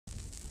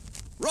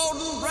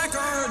Roland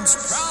Records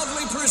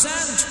proudly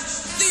present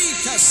the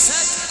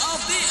Cassette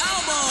of the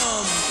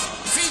Album,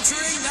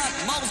 featuring that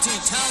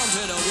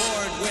multi-talented,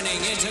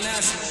 award-winning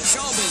international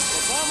showbiz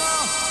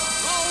performer,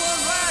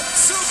 Roland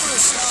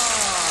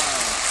Superstar.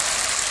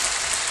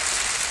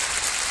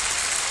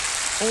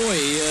 Oi,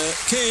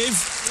 Kev.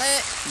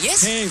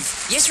 Yes? Kev.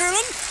 Yes,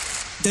 Roland?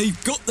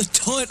 They've got the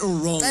title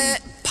wrong.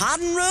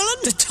 Pardon,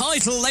 Roland? The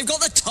title, they've got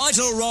the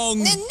title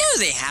wrong. No,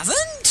 they haven't.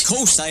 Of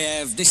course they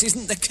have. This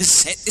isn't the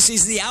cassette, this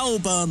is the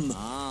album.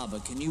 Ah,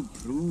 but can you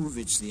prove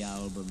it's the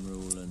album,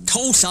 Roland? Of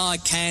course I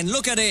can.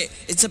 Look at it.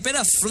 It's a bit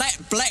of flat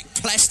black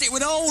plastic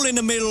with a hole in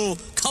the middle,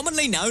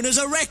 commonly known as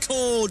a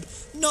record,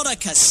 not a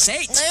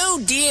cassette.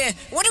 Oh, dear.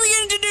 What are we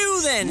going to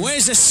do, then?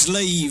 Where's the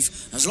sleeve?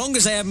 As long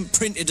as they haven't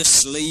printed the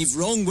sleeve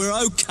wrong, we're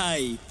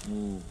okay.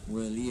 Oh,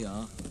 well,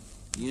 yeah.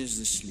 Here's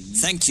the sleeve.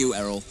 Thank you,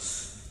 Errol.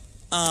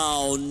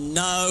 Oh,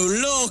 no,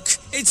 look.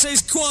 It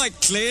says quite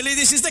clearly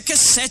this is the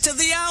cassette of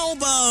the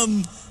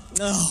album.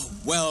 Oh,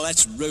 well,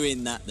 let's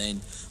ruin that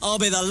then. I'll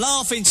be the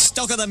laughing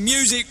stock of the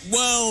music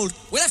world.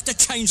 We'll have to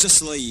change the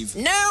sleeve.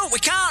 No, we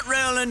can't,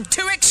 Roland.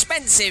 Too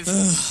expensive.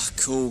 Of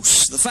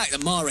course. The fact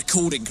that my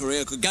recording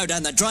career could go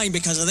down the drain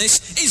because of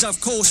this is, of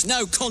course,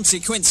 no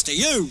consequence to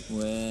you.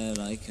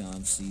 Well, I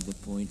can't see the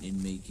point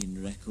in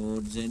making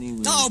records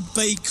anyway. Oh,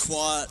 be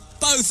quiet,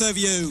 both of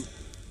you.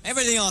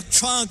 Everything I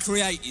try and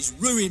create is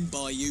ruined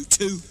by you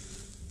two.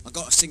 I've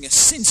got to sing a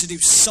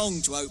sensitive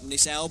song to open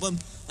this album,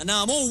 and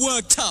now I'm all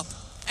worked up.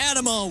 Out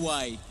of my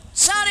way.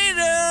 Sorry,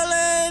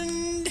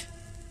 Roland.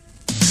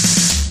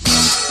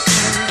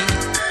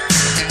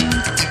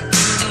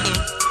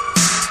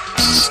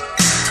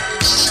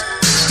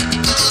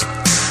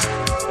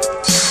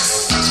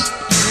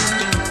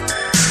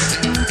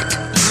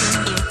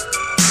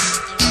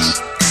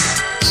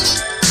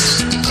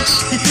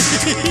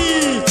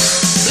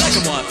 Black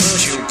and white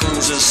Persian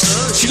calls her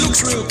sir. She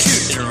looks real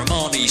cute in her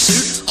Armani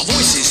suit. Her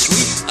voice is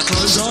sweet, her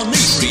clothes are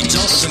neat. Reads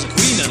office and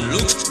queen and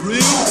looks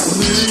real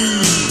clean.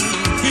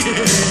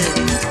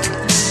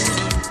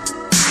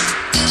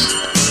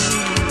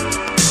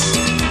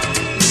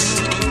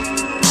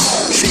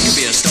 She could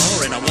be a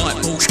star in a white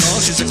Porsche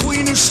car. She's a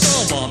queen of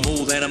star by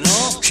more than a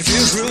mar. She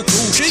feels real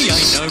cool, she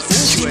ain't no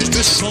fool. She wears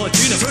dresses like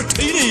Jennifer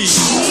Teeny.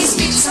 She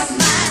speaks her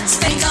mind,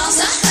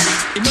 sprinkles her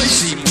honey. It may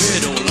seem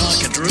weird or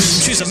like a dream.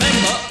 She's a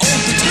member of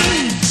the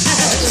team.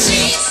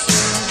 She's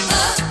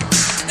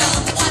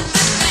number one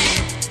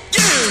fan.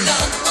 Yeah!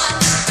 Number one.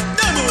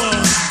 Number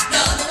one!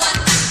 Number one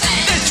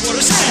fan. That's what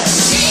I said!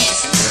 She's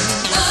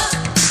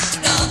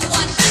number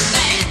one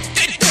fan.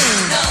 Get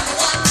down!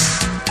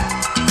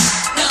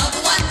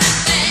 Number one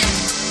fan.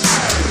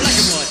 Black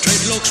and white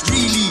dreadlocks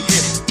really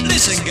hip.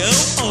 Listen,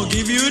 girl, I'll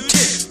give you a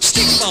tip.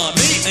 Stick by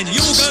me and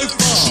you'll go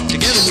far.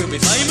 Together we'll be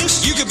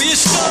famous. You could be a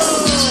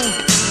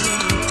star.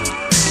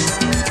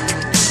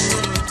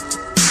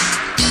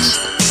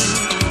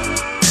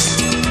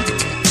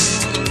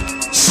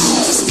 She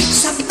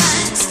speaks her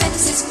mind,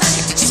 spends his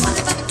money. She's one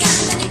of a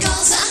kind and he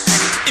calls her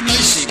honey. It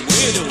may seem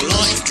weird or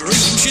like a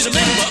dream. She's a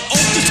member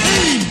of the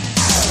team.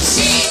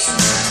 She's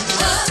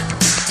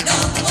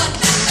number one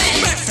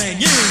fan. Rap fan,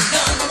 yeah.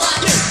 Number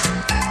one. Yeah.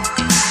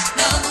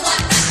 Number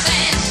one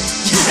fan.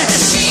 Yeah.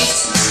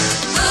 She's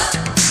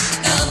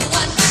number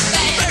one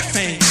fan. Rap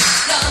fan.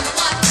 Number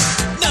one.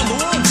 Number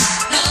one.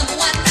 Number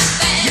one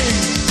fan. Yeah.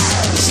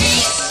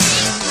 She's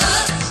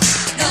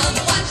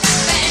number one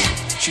fan.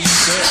 She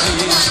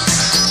certainly is.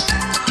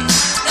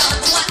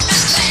 Number one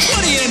fan.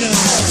 What do you know?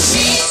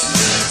 She's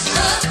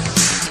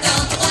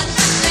number one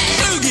fan.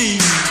 Boogie.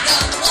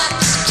 Number one.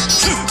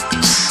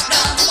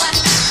 Number one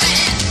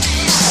fan.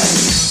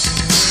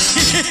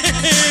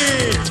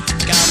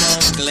 Come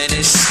on,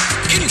 Glennis.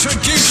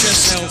 Introduce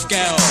yourself,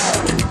 gal.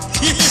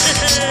 Yeah.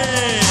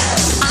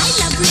 I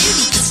love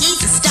Roland because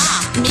he's a star.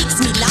 Makes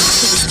me laugh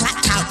with his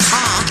clapped out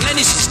car.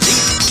 Glennis is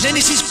deep.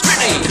 Glennis is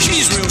pretty.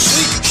 She's real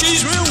sweet.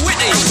 She's real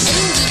witty. I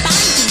only buy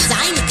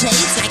designer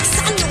clothes like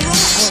Sandra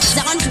or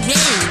lingerie.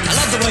 I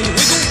love the way you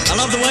wiggle. I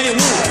love the way you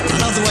walk. I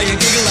love the way you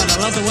giggle and I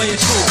love the way you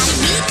talk. I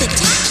read the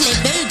Tackler,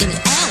 Vogue and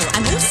Elle.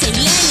 I'm also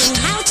learning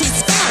how to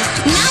spell.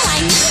 Now I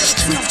know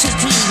it's not a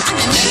dream.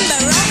 I'm a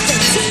member of the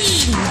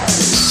team.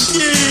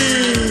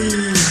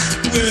 Yeah.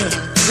 Well,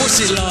 what's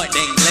it like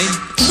then, Glenn?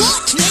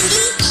 What,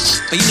 really?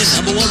 Being the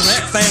number one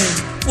rap fan.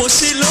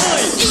 What's it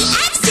like? It's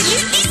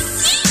absolutely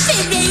super,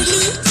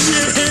 really.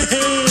 Yeah.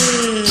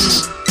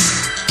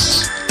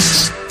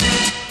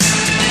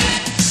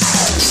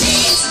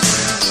 She's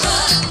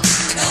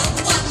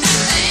number one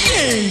fan.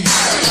 Yeah.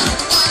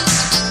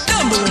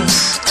 Number one.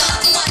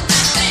 Number one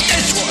fan.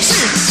 That's what I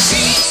said.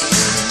 She's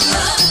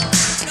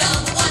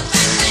number one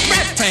fan.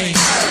 Rap fan.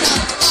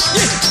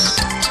 Yeah.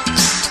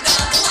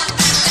 Number one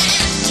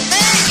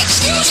fan.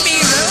 Excuse me,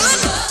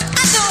 Roland.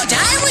 I thought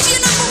I was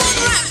your number one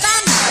rap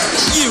fan.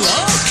 You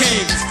are,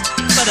 Kev.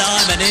 But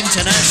I'm an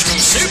international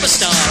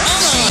superstar,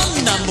 aren't I?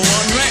 I'm number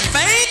one rap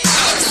fan.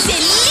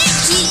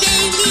 Absolutely,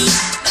 baby.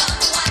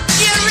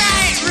 You're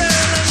right,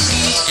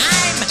 Roland.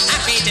 I'm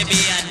happy to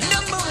be a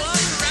number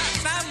one rap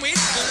fan with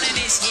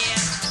Glennis here.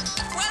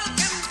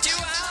 Welcome to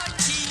our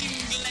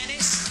team,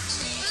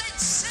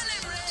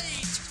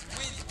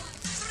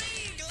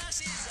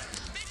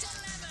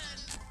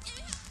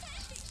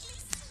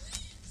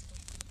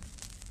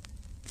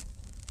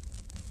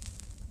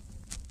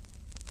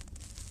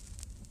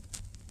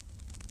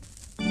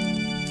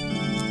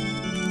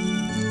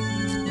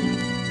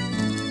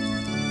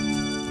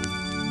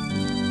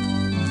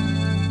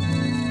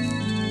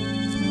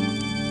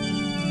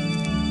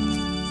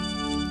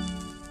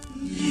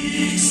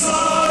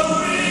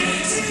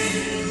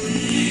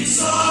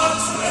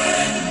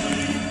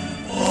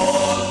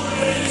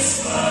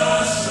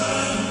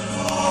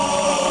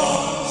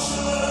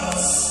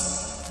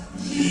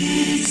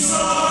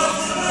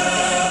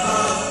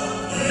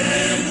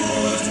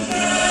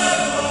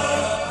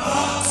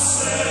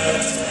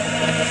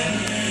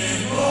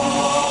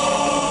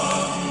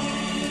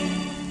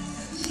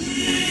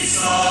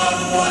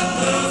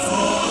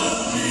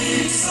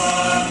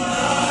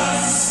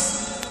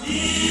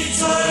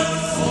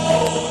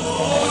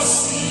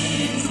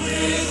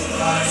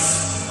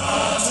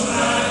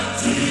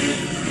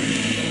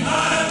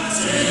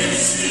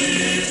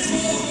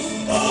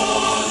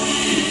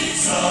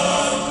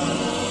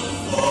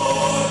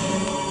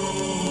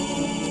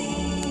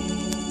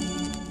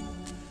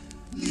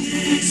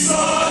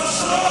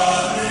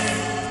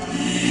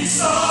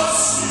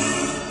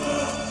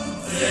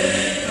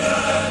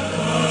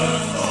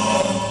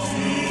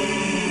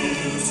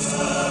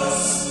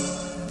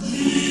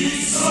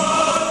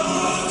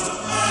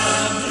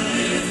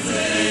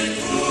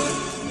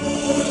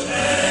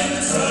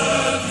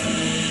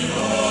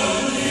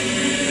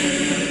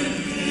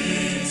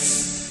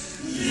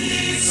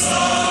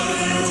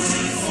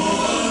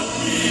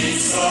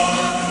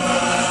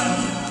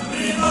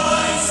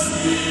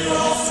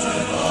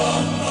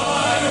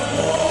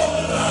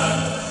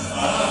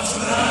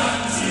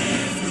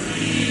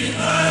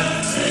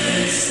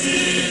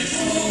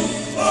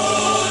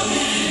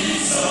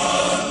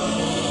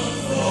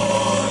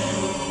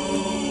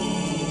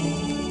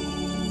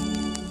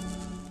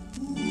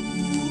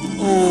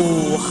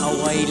 Oh, how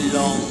I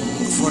long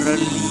for a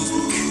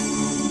leak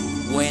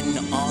when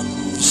on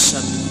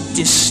some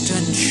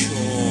distant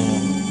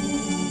shore.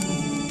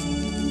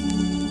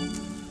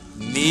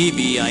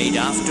 Maybe I'd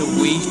have to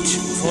wait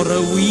for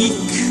a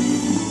week,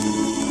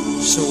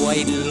 so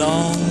I'd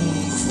long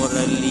for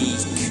a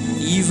leak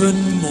even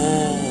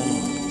more.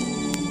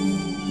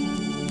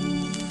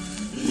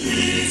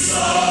 Leeks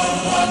are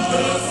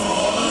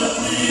wonderful,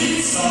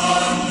 leeks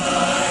are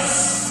nice,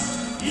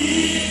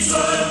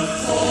 eaten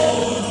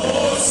cold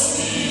or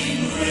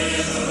steamed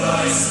with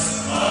rice,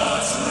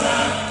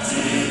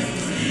 attractive,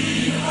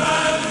 green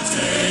and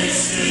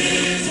tasty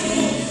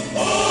too.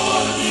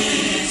 All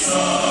leeks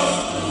are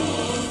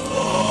good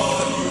for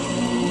you.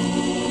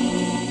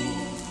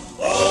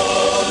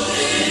 All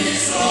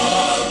leeks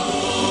are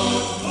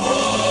good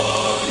for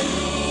you.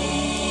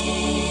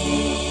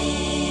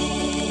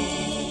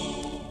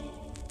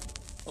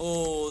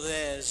 Oh,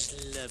 there's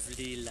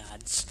lovely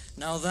lads.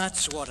 Now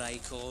that's what I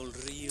call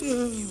real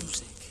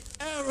music.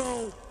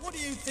 Errol, what do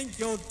you think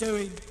you're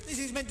doing? This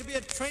is meant to be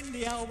a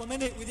trendy album,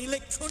 innit, with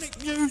electronic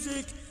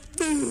music.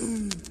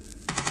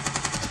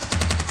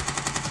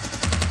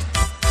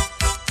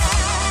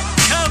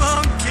 Come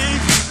on,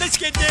 kid, let's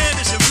get down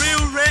to some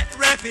real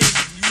rapping.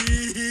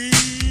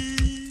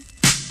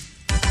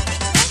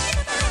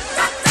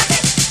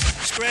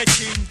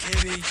 Scratching,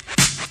 Kevin.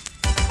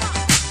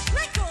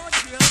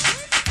 Records,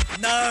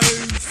 Roland? No,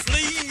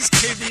 please,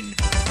 Kevin,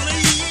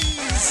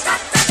 please.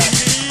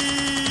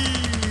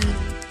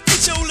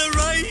 It's all the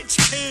rage,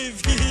 Kev.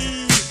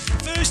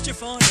 First you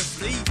find a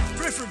flea,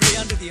 preferably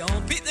under the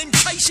armpit, then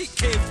chase it,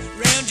 Kev,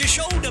 round your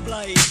shoulder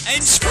blade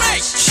and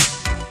scratch.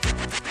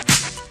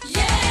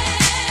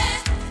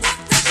 Yeah,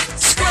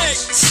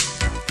 Scratch.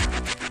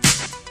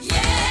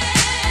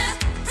 yeah.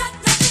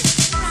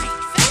 Right,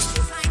 first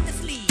you find the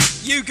flea.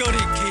 You got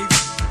it, Kev.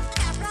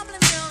 Got a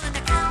problem, Roland, I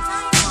can't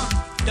find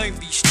one. Don't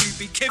be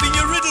stupid, Kevin,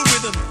 you're riddled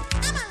with them.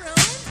 Am I,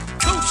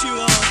 Roland? Course you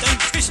are,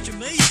 don't question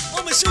me.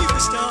 I'm a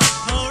superstar,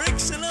 par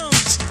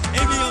excellence.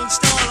 Heavy on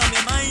style, I'm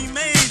your main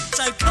man.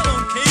 So come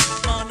on, kid,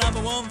 my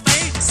number one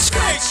fan.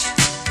 Scratch!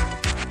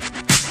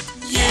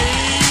 Yeah!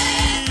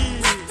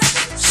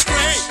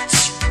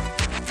 Scratch!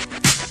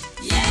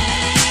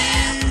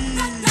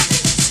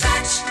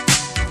 Scratch.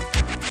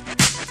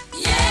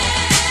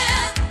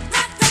 Yeah,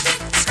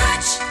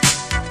 scratch.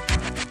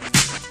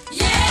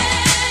 Yeah.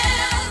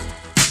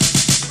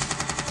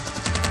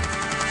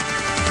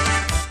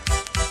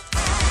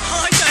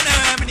 I don't know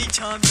how many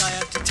times I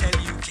have to tell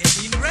you,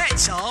 Kevin,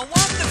 rats are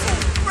wonderful.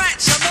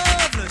 Rats are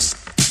marvellous.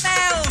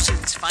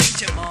 Thousands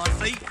faint at my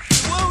feet.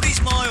 The world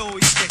is my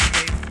oyster,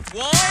 Kev.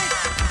 Why?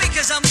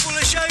 Because I'm full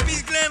of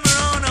showbiz glamour,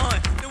 aren't I?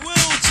 The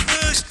world's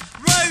first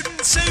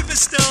rodent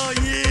superstar,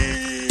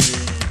 yeah.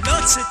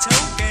 Lots of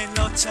talk and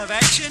lots of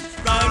action.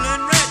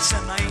 Roland rats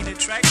are main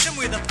attraction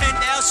with a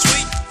penthouse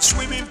suite,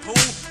 swimming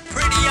pool,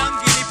 pretty young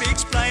guinea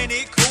pigs playing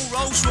it cool,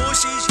 Rolls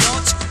Royces,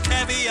 yachts,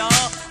 caviar.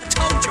 I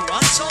told you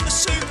once I'm a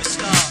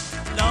superstar.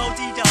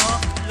 La-di-da,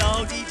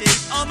 la-di-dee,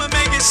 I'm a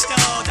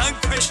megastar. Don't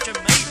question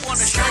me.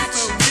 Want a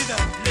chauffeur with a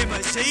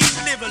limousine,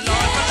 live a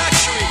life of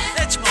luxury.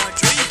 That's my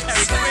dream.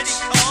 Carry credit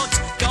cards,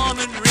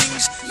 diamond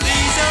rings.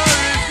 These are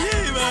a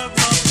few of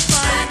my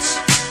favourites.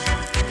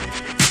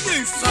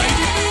 You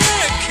faded me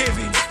out,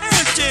 Kevin.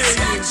 How dare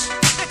you? I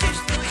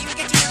just thought you were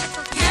getting a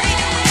little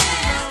carried away,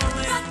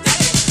 Roland.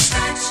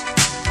 Scratch.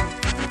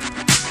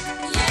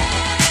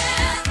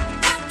 Yeah.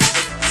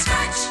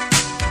 Scratch.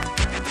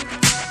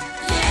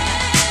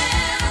 Yeah.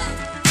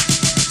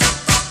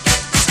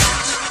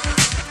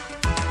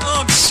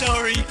 I'm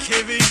sorry,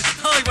 Kevin.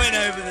 I went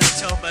over the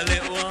top a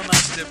little, I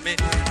must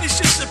admit. It's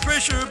just the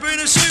pressure of being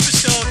a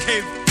superstar,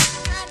 Kev.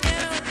 I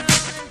know,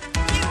 Roland.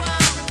 You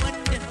are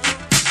wonderful.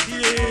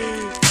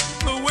 Yeah.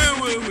 But where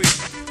were we?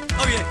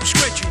 Oh yeah,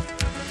 scratching.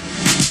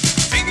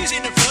 Fingers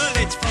in the fur,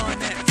 let's find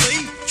that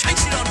flea.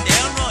 Chase it on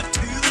down right to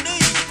the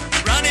knee.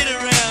 Run it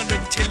around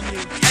until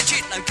you catch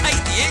it,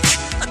 locate the itch,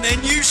 and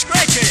then you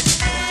scratch it.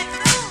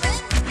 Roland,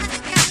 I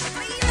think I'm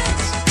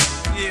feelers.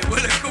 Yeah,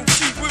 well, of course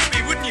you would be,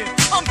 wouldn't you?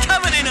 I'm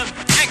covered in them.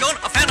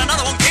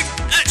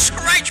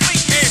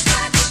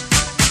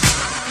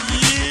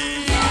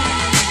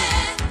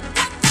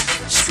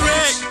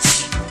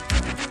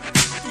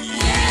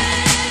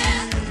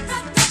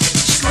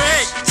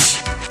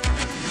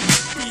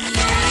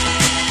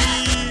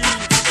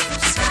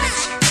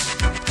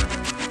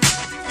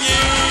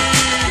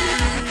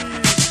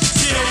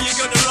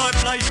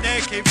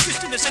 Kev,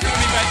 just in the centre of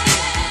me back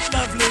here.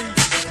 Lovely.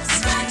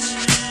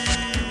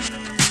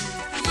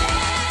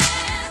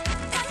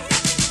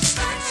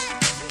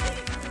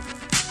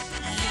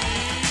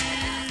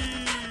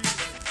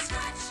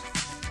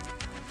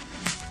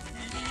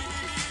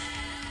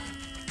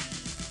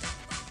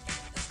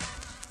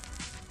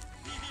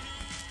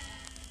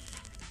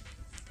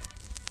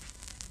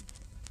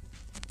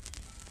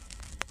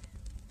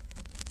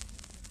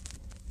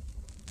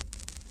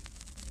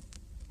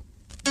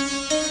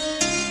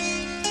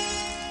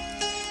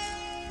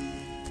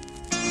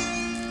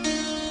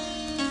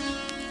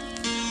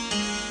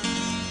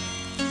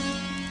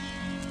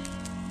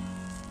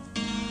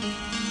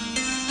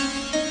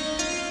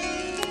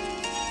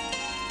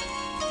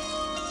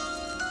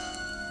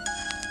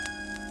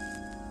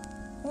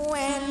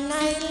 When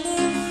I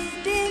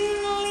lived in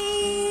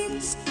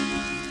Leeds,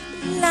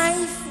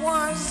 life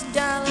was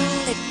dull,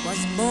 it was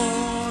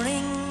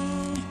boring,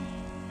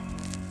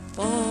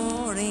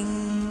 boring.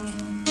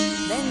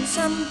 Then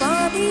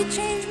somebody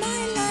changed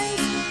my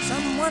life,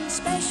 someone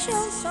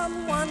special,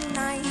 someone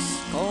nice,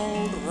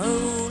 called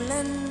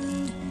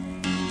Roland,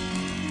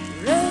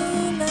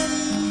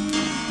 Roland.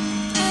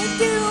 I'd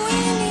do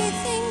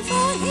anything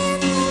for him,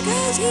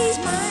 'cause he's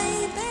my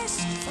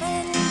best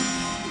friend,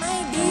 my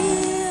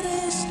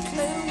dearest,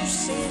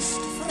 closest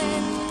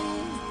friend,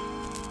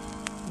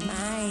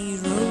 my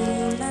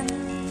Roland,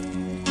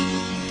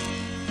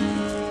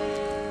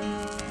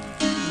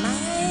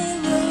 my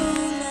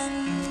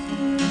Roland.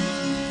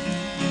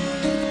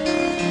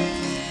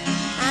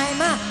 I'm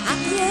a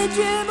happier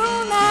gerbil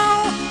now,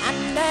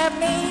 and I've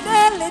made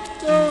a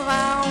little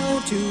vow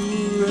to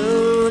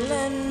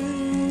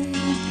Roland,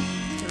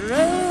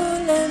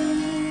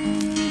 Roland,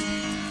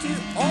 to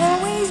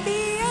always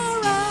be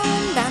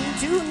around and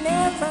to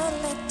never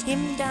let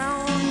him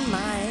down,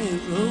 my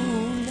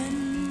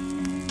Roland,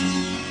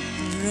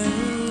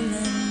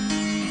 Roland.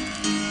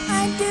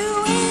 I'd do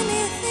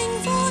anything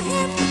for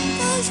him,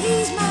 'cause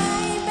he's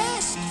my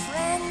best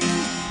friend,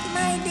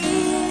 my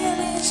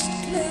dearest,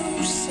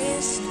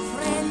 closest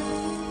friend,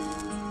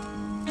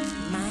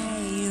 my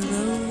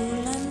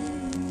Roland,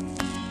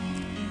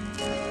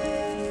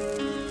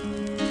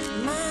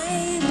 my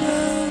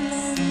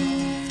Roland.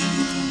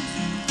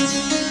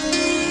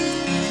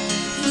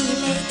 He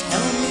may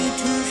tell me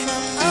to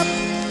shut up,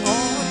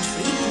 or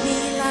treat me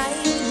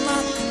like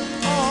muck,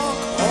 or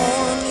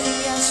call me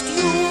a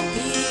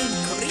stupid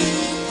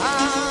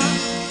creeper,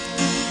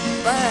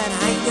 but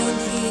I don't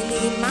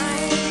really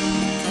mind,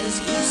 'cause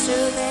he's so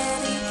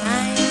very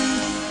kind.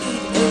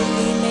 It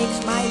only makes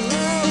my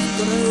love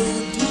grow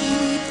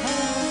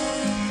deeper.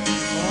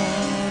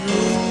 Oh,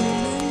 Roland,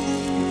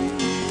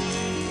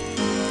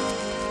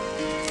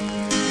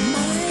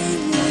 my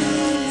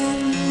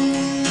Roland.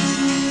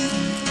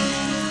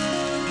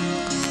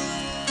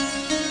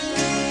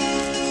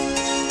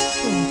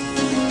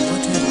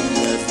 What a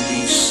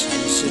lovely,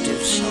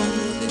 sensitive song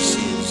this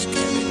is,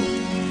 Kevin.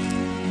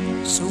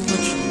 So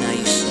much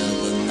nicer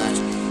than that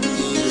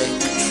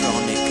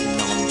electronic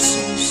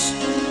nonsense.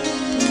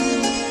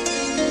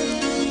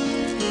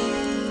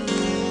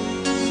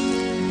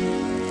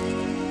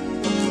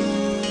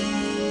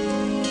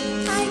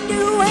 I'd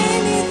do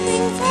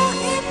anything for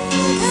him,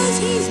 'cause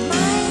he's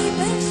my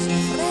best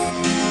friend,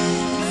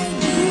 my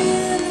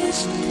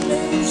dearest,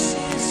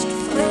 closest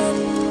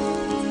friend,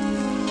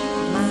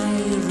 my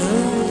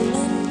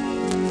Roland,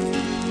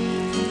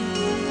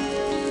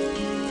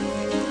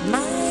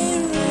 my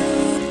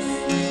Roland,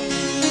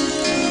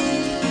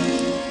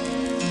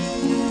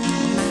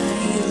 my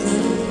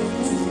Roland,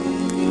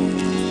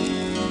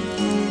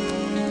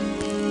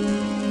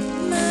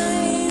 my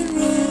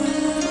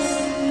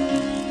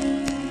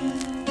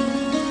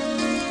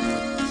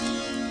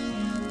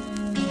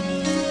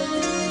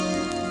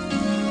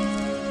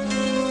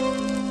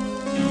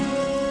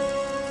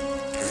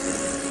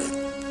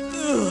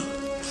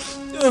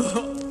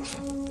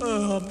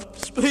I'm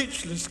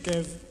speechless,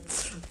 Kev.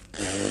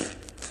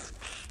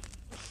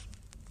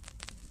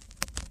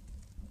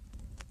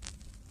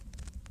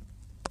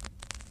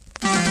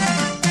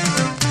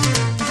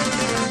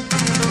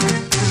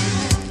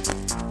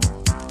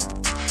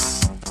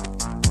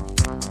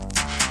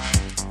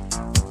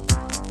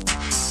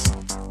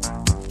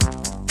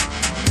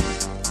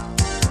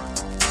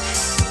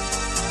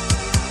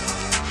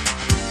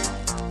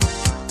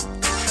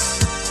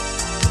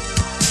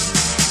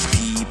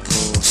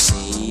 People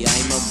say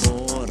I'm a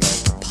bore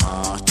at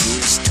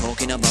parties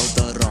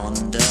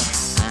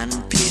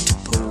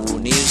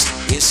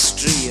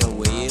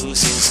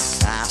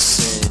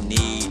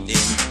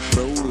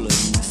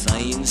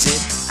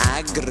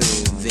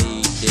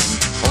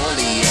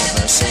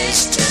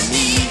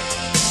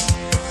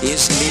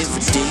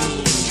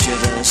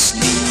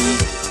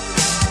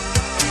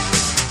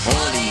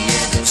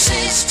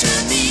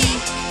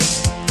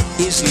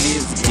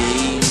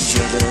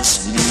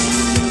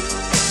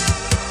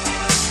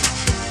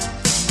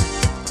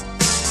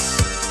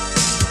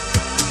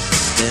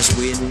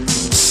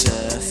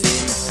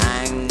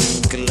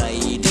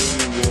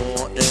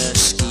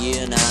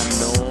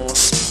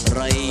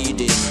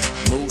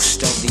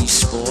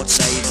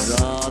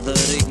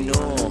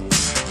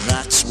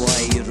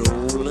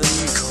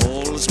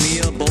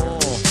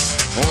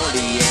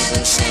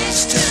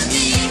says to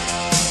me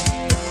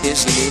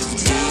is live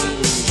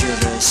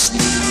dangerously.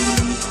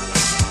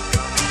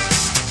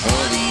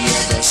 All he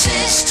ever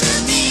says to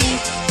me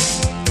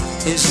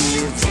is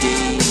live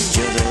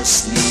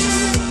dangerously.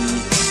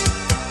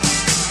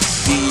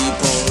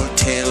 People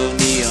tell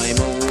me I'm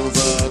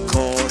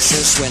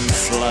overcautious when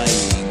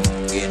flying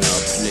in a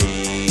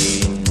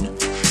plane.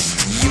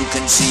 You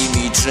can see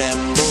me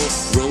tremble,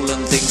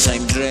 Roland thinks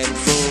I'm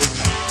dreadful.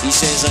 He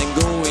says I'm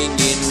going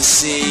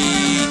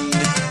insane.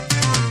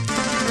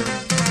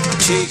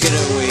 Take it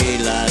away,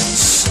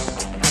 lads.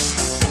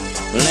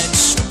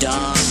 Let's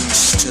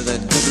dance to the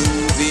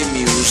groovy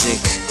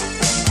music.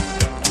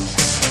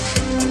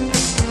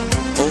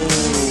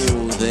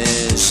 Oh,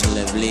 there's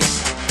lovely.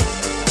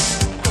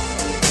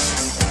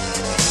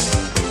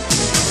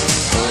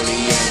 All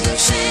he ever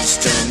says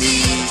to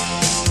me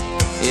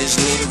is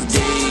live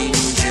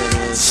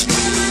dangerously.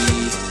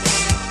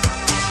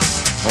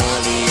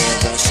 All he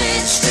ever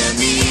says to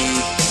me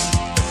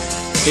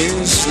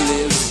is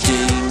live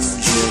dangerously.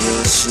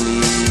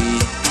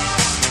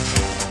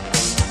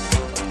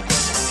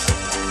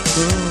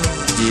 Oh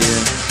dear.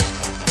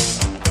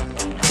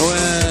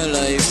 Well,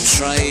 I've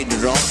tried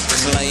rock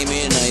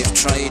climbing, I've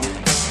tried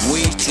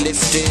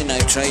weightlifting,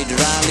 I've tried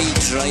rally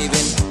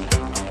driving.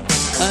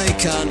 I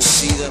can't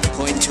see the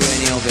point to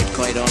any of it,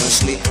 quite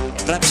honestly.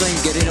 Perhaps I'm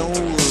getting old.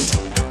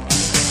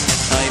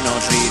 I'm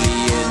not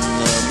really in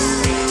the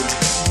mood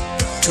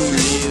to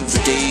live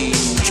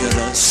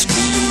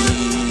dangerously.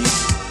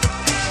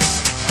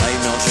 I'm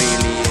not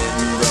really in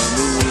the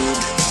mood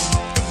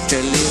to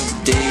live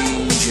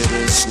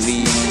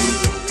dangerously.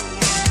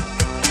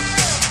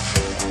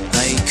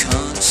 I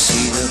can't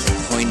see the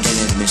point in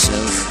it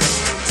myself.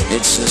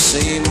 It's the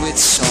same with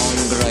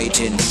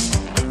songwriting.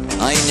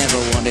 I never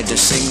wanted to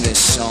sing this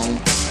song.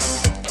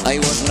 I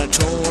wasn't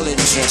at all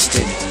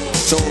interested.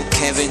 It's all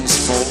Kevin's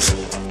fault.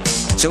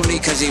 It's only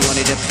because he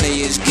wanted to play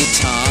his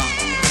guitar.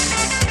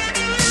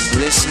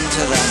 Listen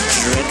to that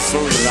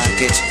dreadful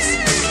racket.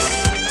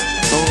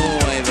 Oh,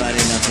 I've had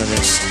enough of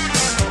this.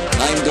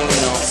 I'm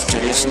going off to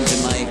listen to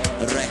my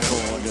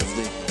record of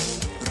the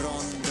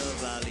Rhondda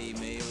Valley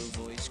Male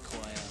Voice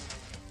Choir.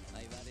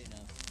 I've had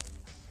enough.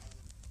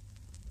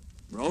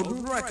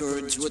 Roland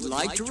Records would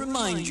like to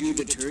remind you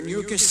to turn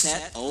your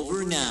cassette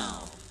over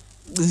now.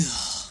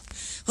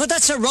 Well,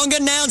 that's a wrong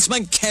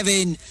announcement,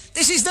 Kevin.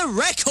 This is the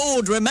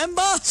record,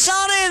 remember?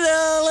 Sorry,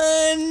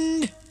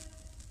 Roland.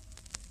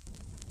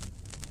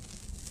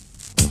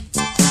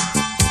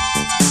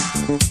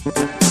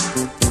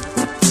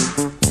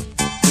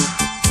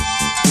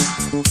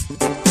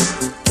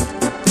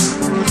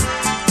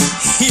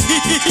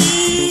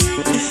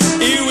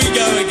 Here we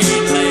go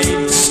again,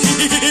 Leeks.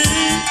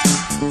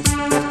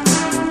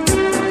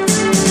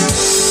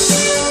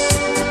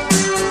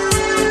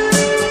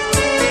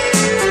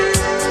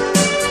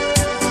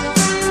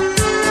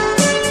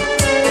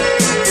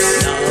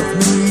 Love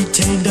me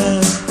tender,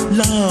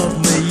 love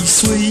me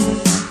sweet,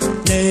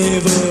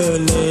 never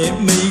let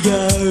me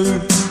go.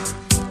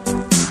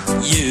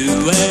 You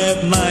have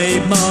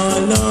made my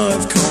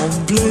life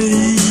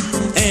complete,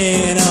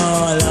 and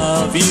I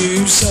love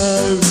you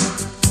so.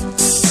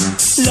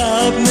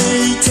 Love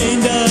me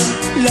tender,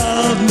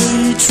 love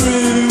me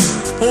true,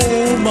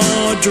 all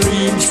my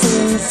dreams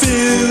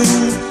fulfill.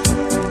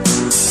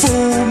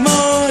 For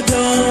my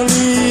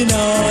darling,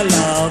 I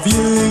love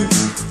you,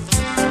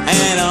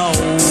 and I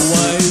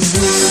always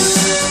will.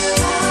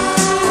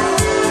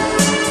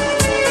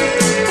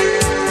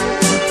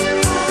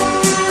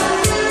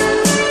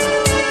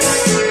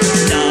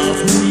 Love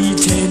me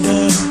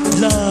tender,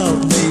 love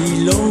me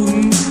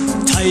long,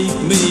 take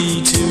me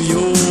to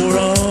your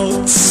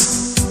arms,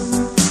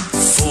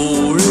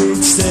 for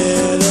it's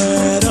there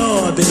that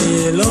I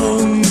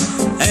belong,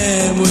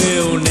 and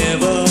we'll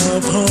never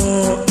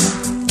part.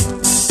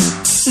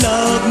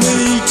 Love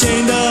me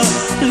tender,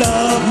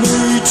 love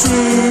me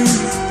true,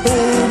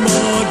 all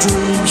my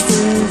dreams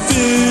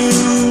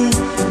fulfill.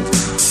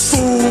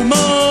 For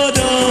my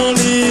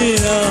darling,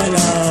 I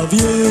love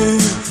you,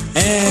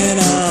 and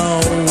I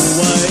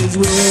always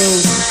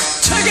will.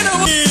 Take it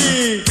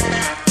away!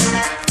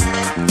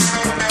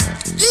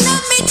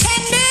 Love me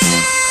tender.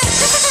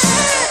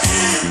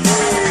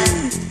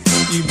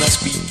 You must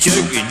be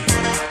joking.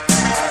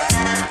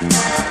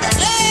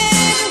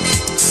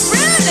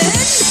 Roland,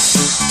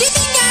 do you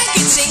think I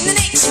could sing the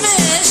next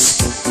verse?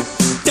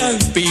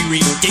 Don't be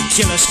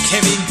ridiculous,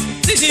 Kevin.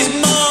 This is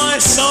my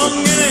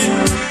song, innit?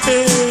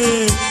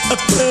 A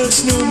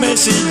personal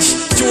message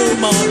to all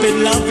my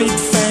beloved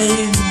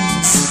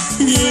fans.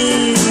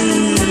 Yeah.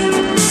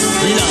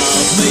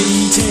 Love me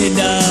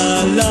tender,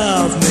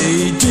 love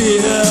me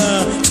dear.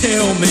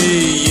 Tell me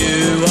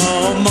you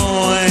are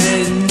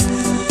mine.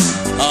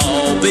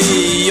 I'll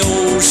be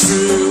yours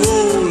through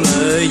all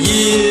the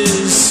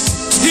years,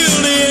 till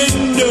the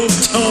end of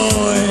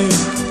time.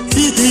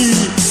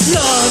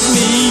 Love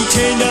me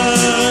tender,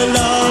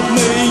 love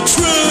me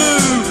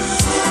true,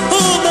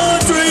 all my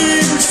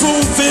dreams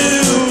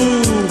fulfill.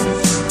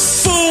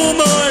 For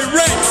my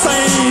rat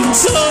fans,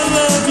 I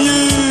love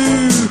you,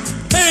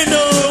 and I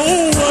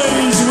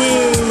always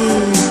will.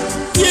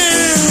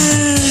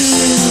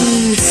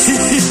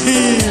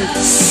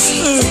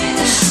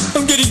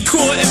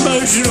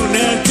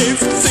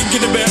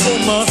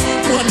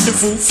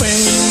 beautiful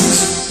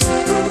things.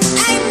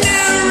 I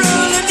know,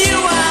 Roland, you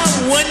are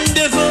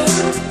wonderful.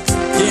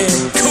 Yeah,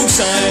 of course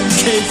I am,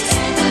 Kev.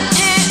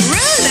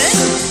 Roland,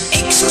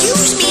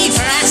 excuse me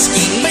for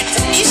asking, but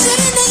is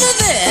there another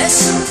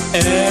verse?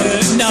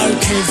 No,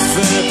 Kev.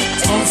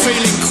 I'm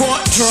feeling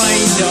quite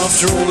drained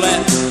after all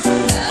that.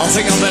 I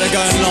think I better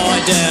go and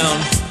lie down.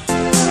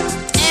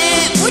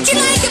 Would you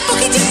like a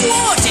bucket of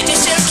water to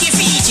soak your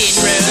feet in,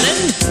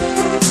 Roland?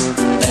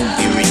 Don't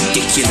be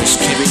ridiculous,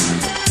 Kevin.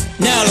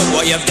 Now look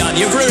what you've done.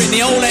 You've ruined the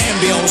whole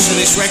ambience of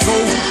this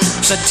record.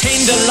 It's a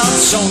tender love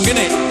song, isn't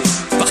it?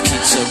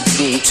 Buckets of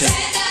water.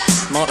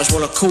 Might as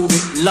well have called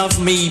it Love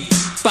Me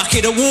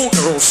Bucket of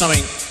Water or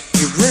something.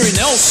 You've ruined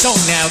the whole song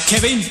now,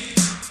 Kevin.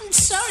 I'm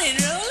sorry,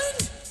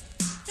 Roland.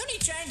 Only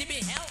trying to be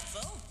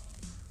helpful.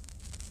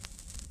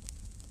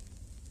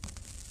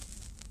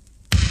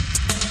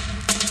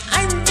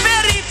 I'm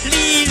very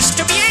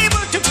pleased to be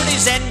able to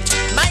present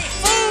my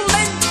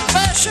full-length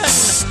version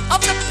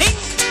of the Pink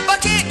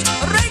Bucket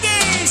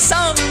Reggae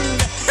song.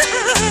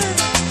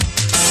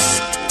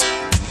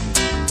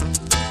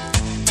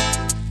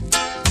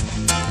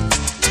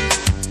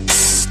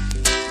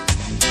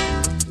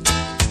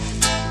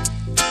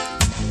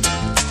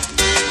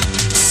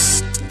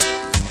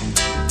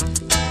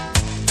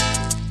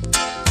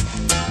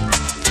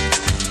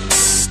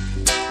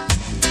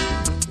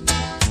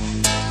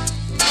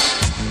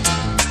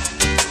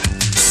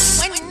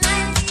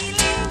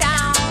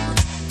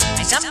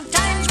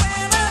 Sometimes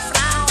wear a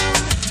frown.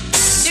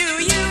 Do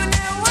you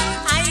know what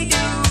I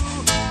do?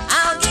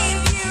 I'll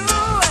give you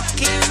a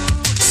clue.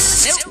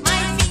 Silk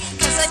my feet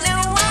 'cause I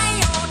know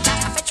I ought to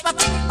fetch my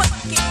pink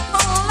bucket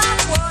full of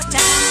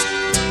water.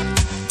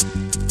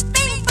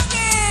 Pink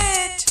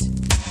bucket!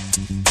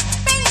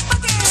 Pink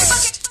bucket!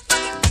 Bucket,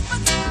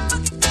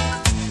 bucket,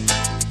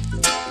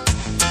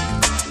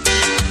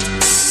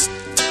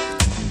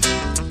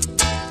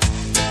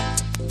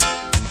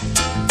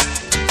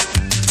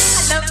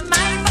 I love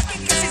my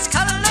bucket 'cause it's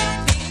coloured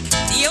pink.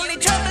 The only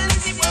trouble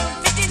is it won't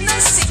fit in the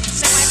sink.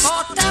 So I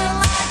bought a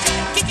large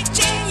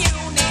kitchen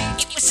unit.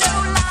 It was so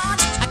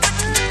large I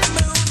couldn't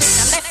move it.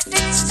 I left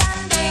it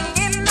standing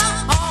in the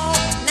hall.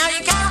 Now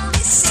you can't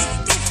miss it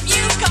if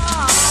you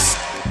call.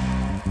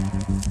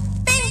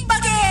 Pink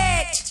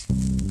bucket!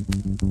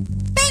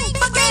 Pink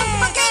bucket!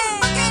 Pink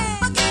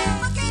bucket!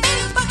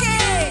 Pink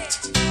bucket!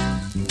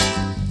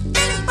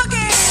 Pink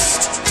bucket!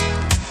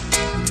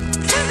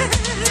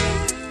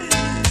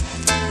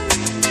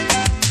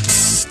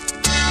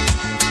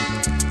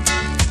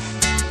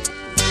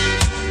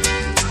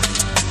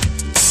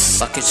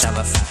 Buckets have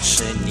a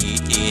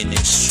fascinating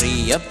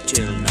history. Up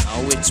till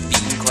now it's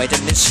been quite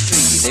a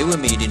mystery. They were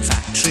made in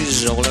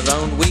factories all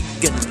around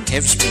Wigan.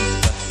 Kev's pink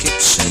bucket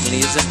certainly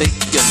is a big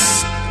gun.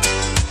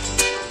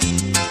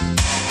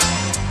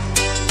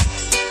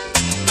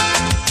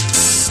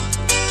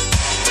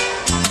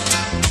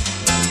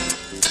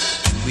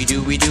 We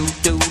do do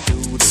do do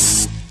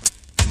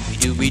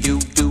do. We do do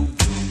do do.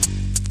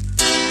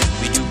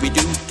 We do do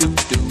do do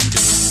do.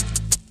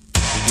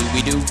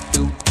 We do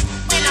do.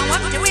 When I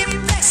want to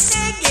impress a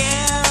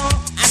girl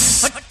and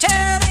put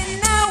her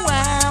in a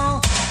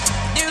well,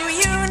 do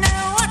you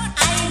know what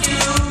I do?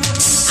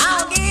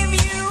 I'll give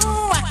you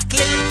a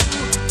clue.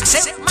 I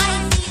silk my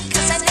feet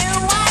 'cause I know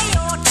I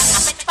ought to. I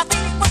fetch my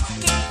pink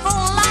bucket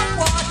full of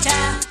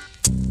water.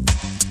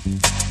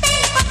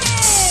 Pink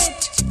bucket!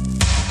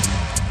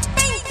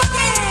 Pink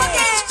bucket!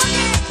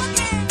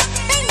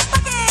 Pink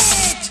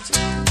bucket!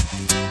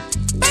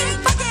 Pink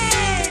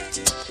bucket!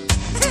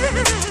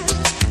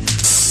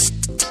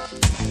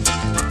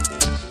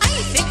 I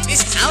think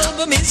this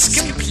album is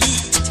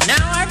complete.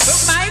 Now I put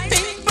my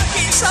pink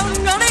bucket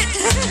song on it.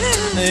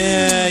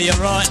 Yeah,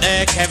 you're right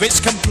there, Kev. It's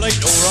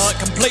complete, all right.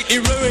 Completely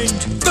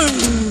ruined. Boo!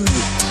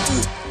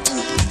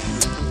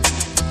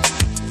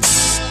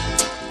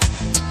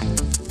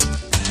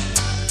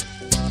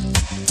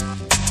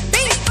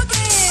 Pink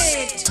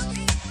bucket!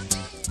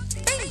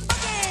 Pink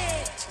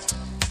bucket!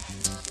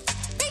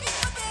 Pink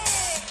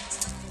bucket!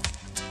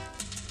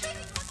 Pink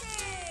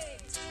bucket!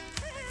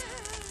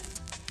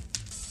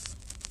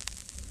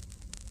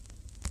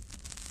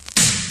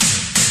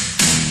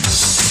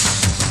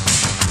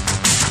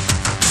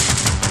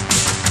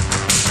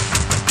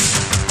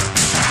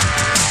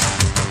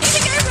 Here we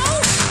go,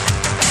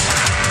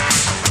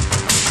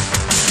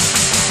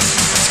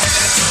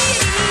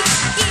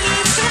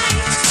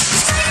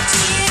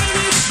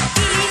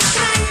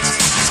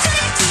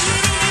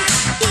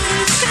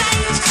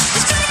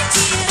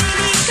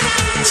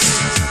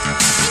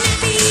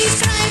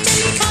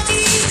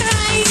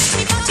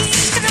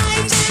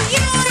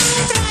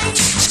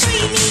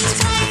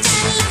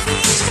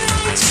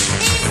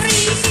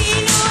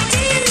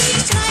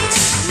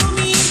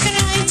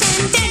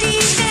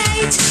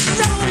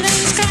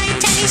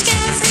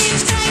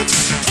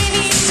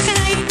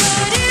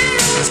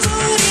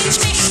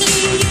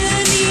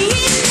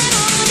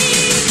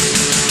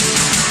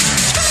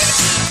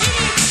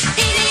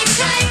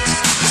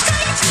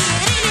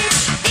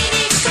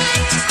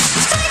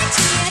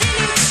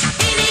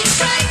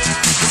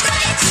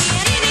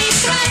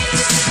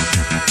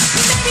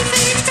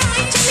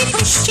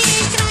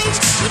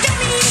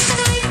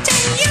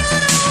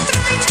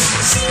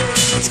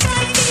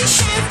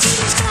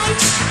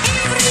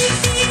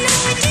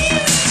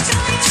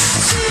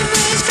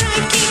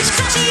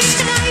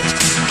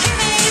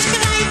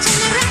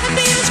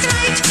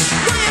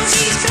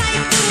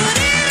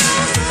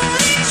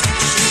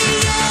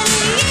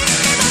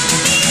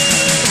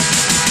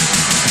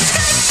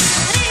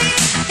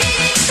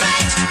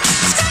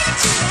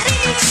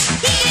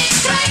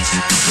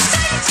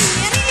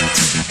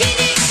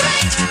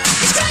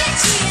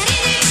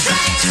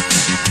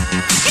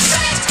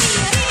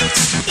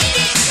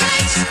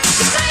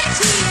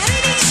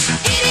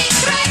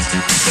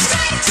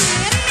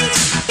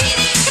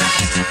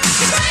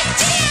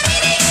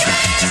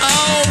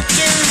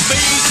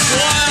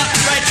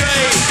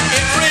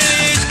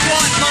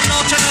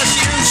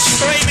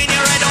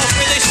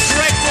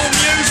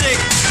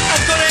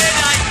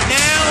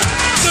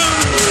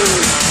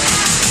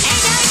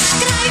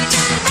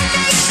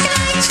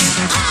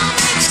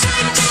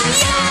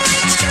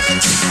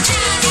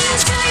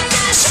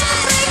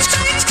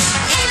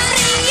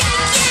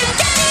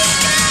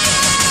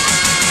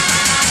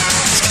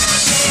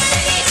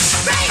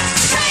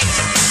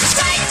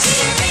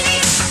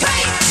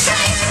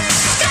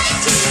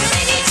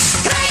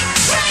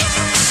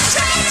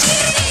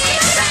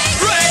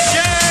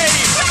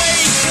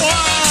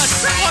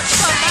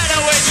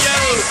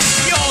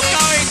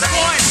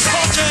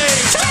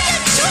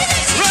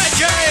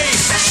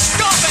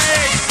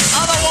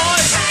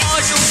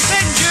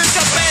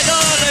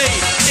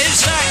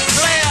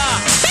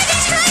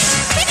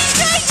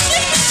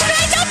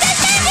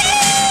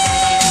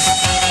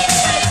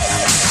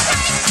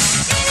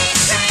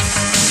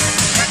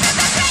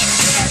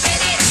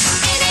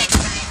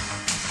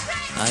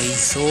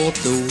 thought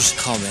those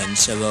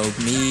comments about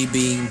me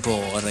being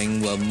boring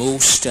were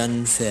most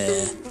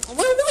unfair. Well,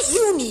 what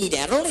you need,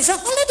 Errol, is a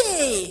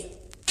holiday.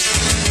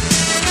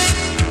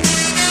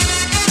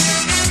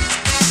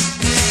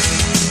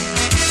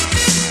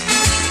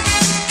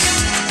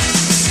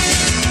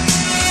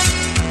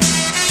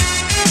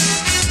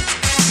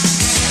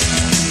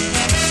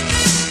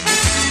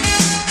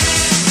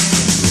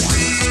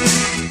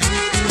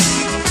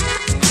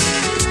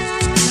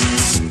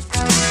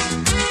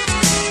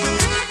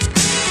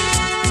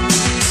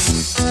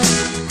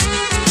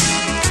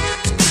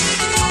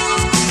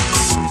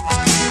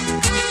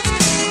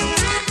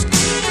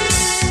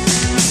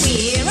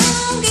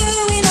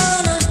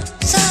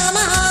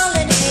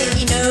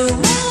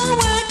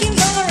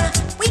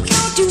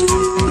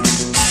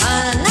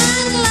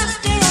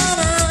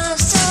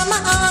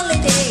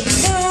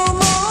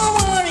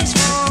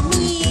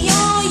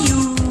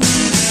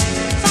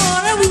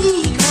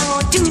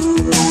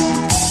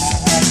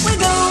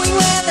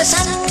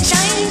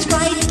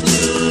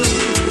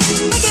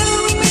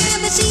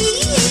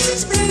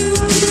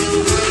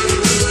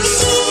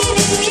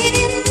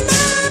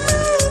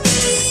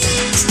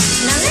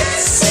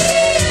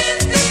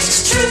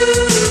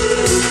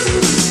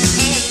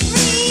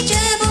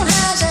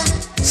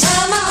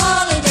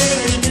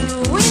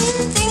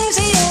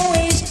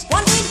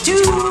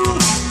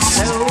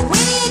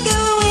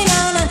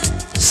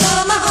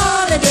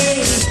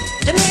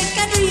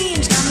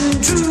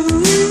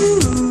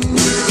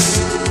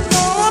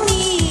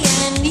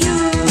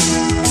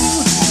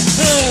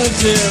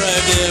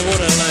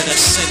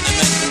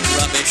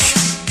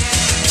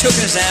 Took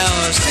us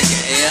hours to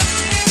get here.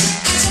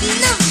 It's a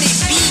lovely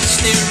beach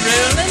there,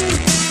 Roland.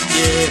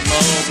 Yeah,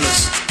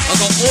 marvellous. I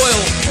got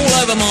oil all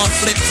over my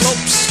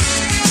flip-flops.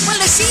 Well,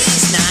 the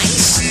sea's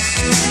nice.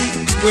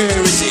 Where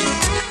is it?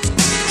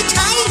 The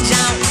tide's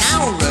out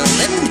now,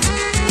 Roland.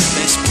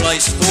 Best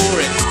place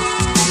for it.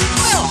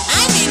 Well,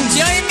 I'm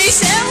enjoying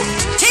myself.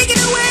 Take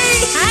it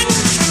away, Hank.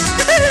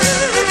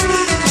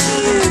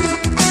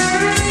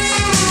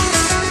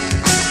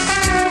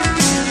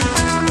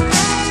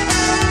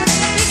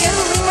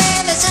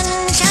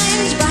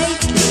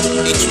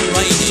 It's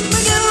raining.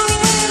 We're going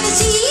where the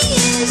sea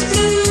is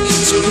blue.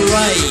 It's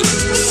grey.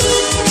 We've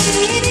seen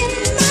it in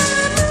the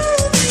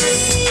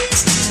movies.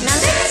 Now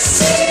let's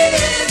see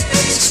if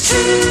it's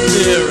true.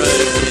 Dear, oh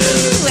dear.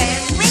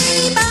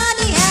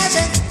 Everybody has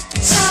a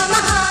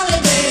summer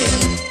holiday,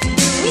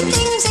 doing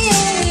things they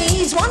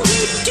always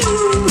wanted to.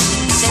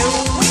 So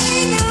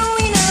we're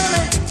going on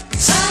a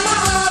summer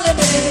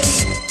holiday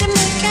to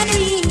make our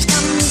dreams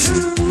come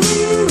true.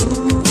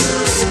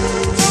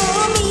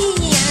 For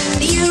me and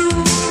you.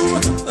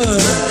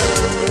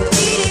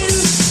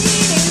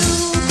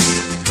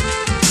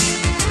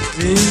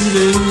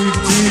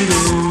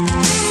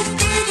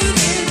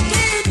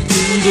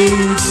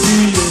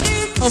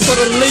 I've got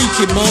a leak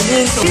in my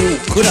water. Oh,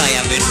 could I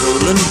have it,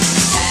 Roland?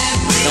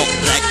 Not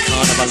that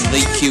kind of a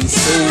leak, you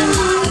fool.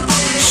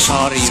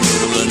 Sorry,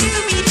 Roland.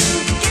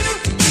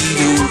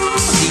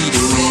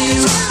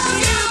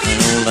 And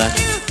all that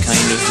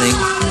kind of thing.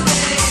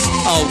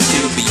 Oh,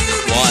 do be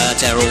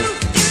quiet, Errol.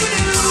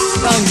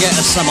 Go and get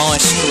us some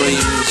ice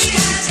creams.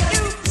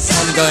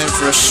 I'm going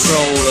for a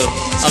stroll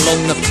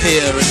along the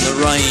pier in the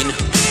rain.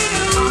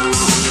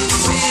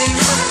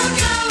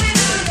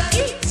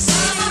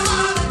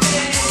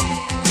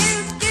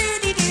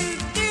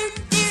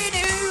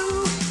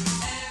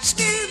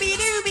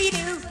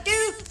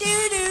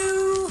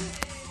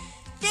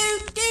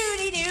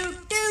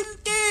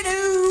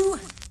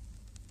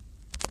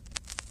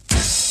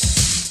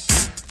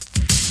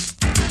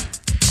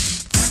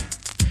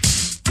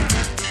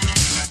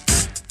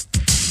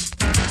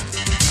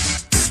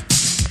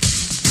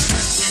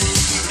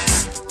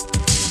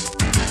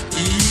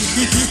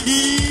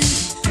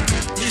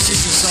 This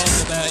is a song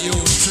about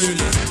yours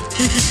truly.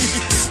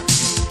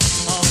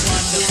 I'm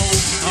wonderful,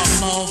 I'm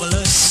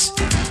marvellous.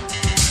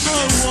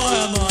 Oh, why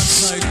am I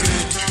so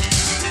good?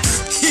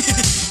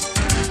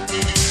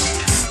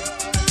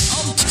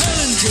 I'm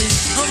talented,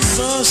 I'm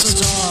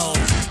versatile,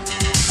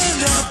 and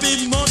I'd be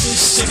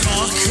modest if I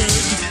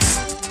could.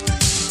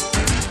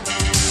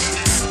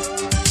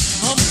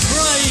 I'm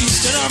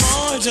praised and I'm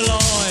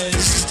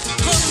idolised,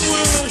 I'm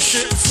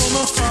worshipped from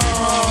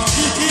afar.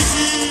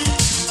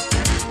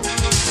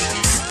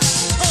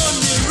 I'm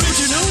the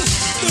original,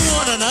 the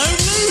one and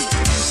only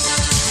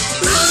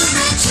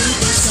Roland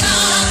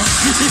Superstar.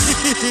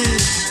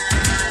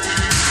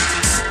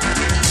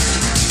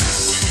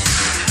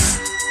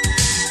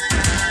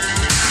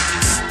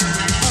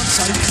 I'm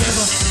so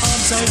clever,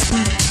 I'm so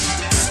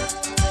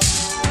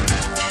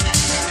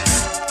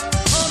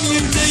I'm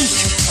unique,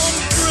 I'm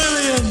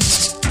brilliant.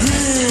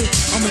 Yeah,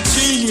 I'm a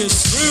genius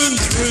through and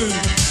through.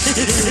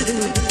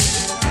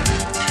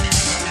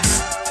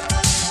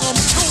 I'm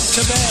talked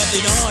about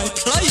in high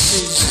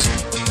places.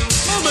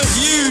 I'm a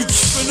huge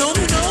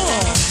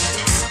phenomenon.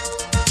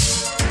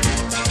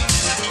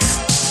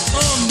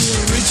 I'm the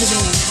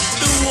original,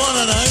 the one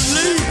and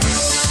only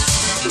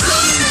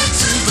Roland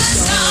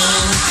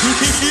Superstar.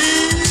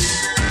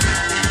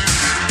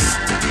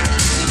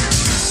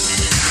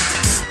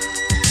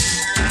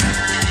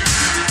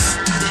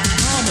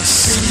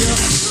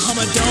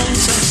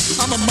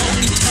 I'm a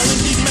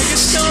multi-talented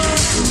megastar.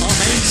 I'm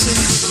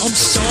handsome, I'm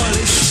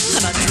stylish,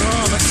 and I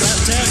drive a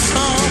flat-out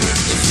car.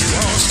 If you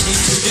asked me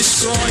to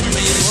describe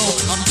me, well,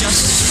 I'm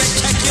just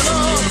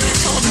spectacular.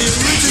 I'm the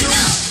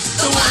original,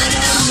 the one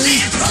and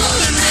only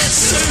Roland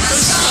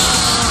superstar.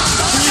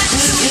 Roland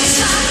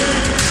superstar.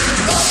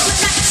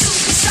 Roland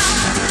superstar.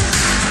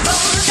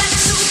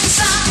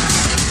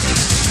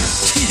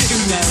 You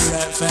know,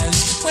 rap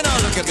fans, when I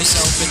look at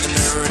myself in the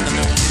mirror in the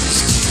mornings,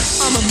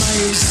 I'm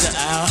amazed at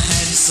how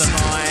handsome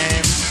I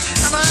am.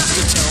 And I have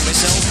to tell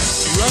myself,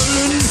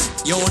 Roland,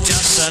 you're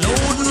just an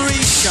ordinary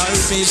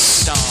showbiz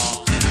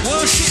star.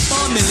 Worshipped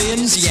by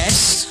millions,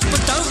 yes,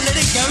 but don't let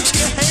it go to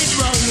your head,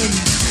 Roland.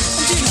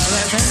 And do you know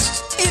that,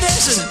 fans? It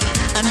hasn't.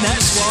 And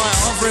that's why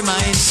I've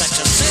remained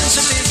such a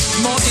sensitive,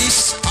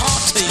 modest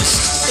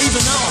artiste,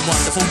 even though I'm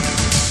wonderful.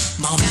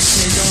 Mum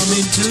said I'm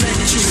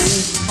intellectual,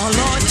 I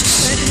like to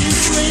set new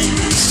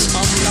trends.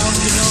 I'm loved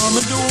and I'm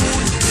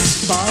adored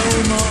by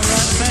all my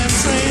rap fan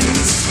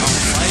friends. I'm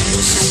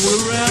famous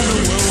all around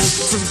the world,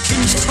 from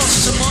King's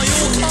Cross to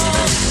Mallorca.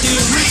 The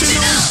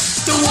original,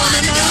 the one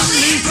and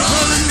only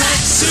Roland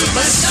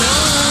superstar.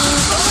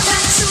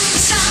 Roland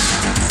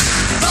superstar.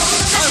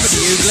 Over to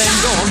you, Glenn.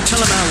 Go on,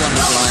 tell them how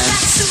wonderful I am.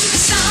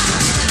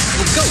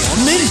 Well, go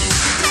on then.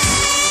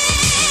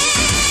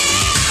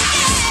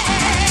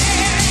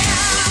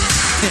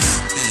 Yeah,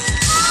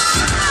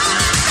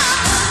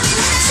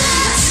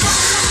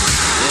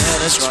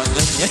 that's right,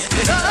 Glenn.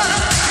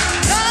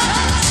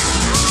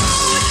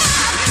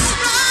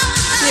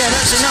 Yeah,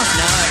 that's enough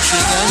now,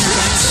 actually, Glenn.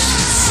 Thanks.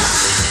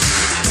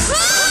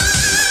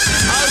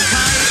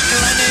 Okay,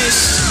 Glennis,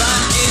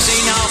 that is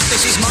enough.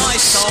 This is my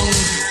song.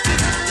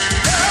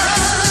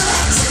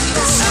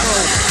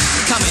 Harold,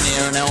 come in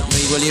here and help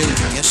me, will you?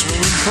 Yes,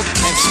 Roland. Put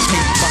Kev's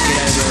pink bucket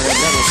over here.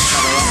 That'll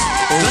shut her up.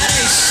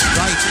 Glennis,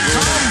 right,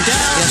 calm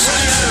down, yes, will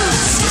you?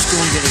 Just go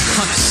and get it.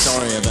 I'm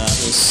sorry about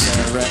this,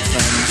 rap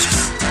fans.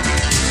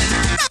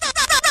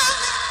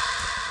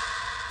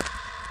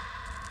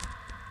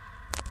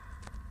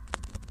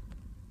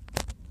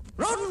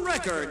 Roland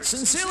Records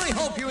sincerely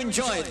hope you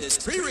enjoyed this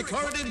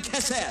pre-recorded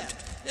cassette.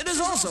 It is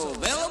also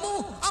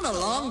available on a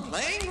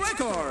long-playing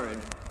record.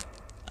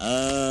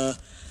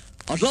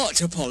 I'd like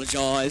to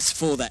apologise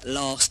for that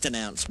last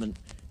announcement.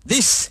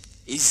 This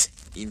is,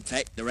 in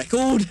fact, the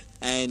record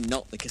and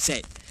not the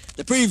cassette.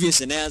 The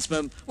previous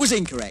announcement was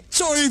incorrect.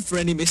 Sorry for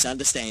any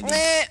misunderstanding.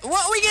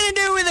 What are we going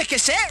to do with the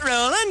cassette,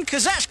 Roland?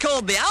 Because that's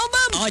called the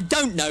album. I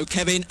don't know,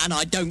 Kevin, and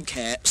I don't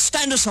care.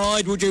 Stand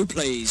aside, would you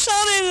please?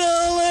 Sorry,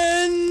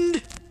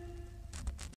 Roland.